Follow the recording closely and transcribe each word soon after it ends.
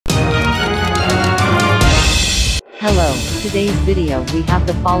Hello, today's video we have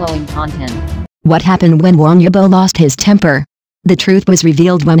the following content. What happened when Wang Yibo lost his temper? The truth was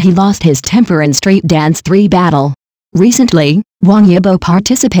revealed when he lost his temper in Street Dance 3 battle. Recently, Wang Yibo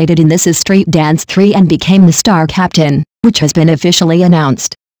participated in This Is Street Dance 3 and became the star captain, which has been officially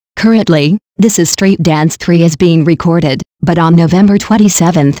announced. Currently, This Is Street Dance 3 is being recorded, but on November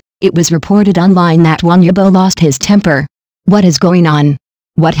 27th, it was reported online that Wang Yibo lost his temper. What is going on?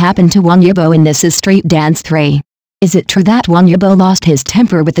 What happened to Wang Yibo in This Is Street Dance 3? Is it true that Wang Yibo lost his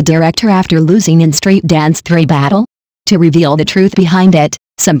temper with the director after losing in Street Dance 3 battle? To reveal the truth behind it,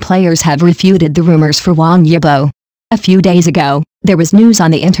 some players have refuted the rumors for Wang Yibo. A few days ago, there was news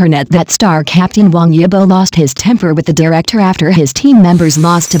on the internet that star captain Wang Yibo lost his temper with the director after his team members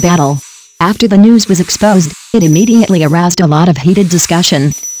lost a battle. After the news was exposed, it immediately aroused a lot of heated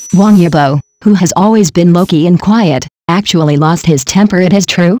discussion. Wang Yibo, who has always been low-key and quiet, actually lost his temper. It is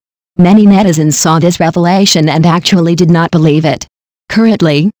true? Many netizens saw this revelation and actually did not believe it.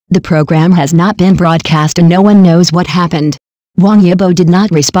 Currently, the program has not been broadcast and no one knows what happened. Wang Yibo did not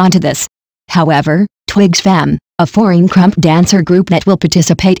respond to this. However, Twigs Fam, a foreign krump dancer group that will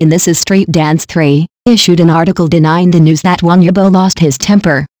participate in This Is Street Dance 3, issued an article denying the news that Wang Yibo lost his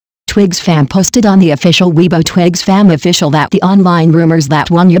temper. Twigs Fam posted on the official Weibo Twigs Fam official that the online rumors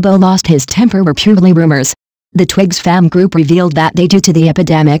that Wang Yibo lost his temper were purely rumors. The Twigs Fam group revealed that due to the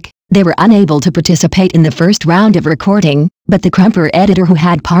epidemic, they were unable to participate in the first round of recording, but the krumper editor who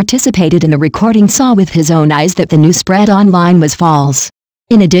had participated in the recording saw with his own eyes that the news spread online was false.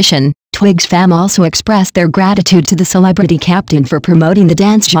 In addition, Twigs Fam also expressed their gratitude to the celebrity captain for promoting the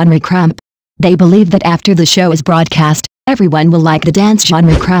dance genre krump. They believe that after the show is broadcast, everyone will like the dance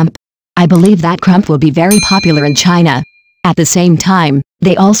genre krump. I believe that krump will be very popular in China. At the same time,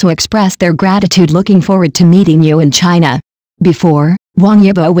 they also expressed their gratitude looking forward to meeting you in China. Before, Wang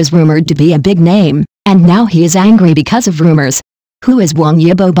Yibo was rumored to be a big name, and now he is angry because of rumors. Who is Wang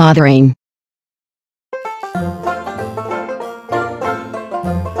Yibo bothering?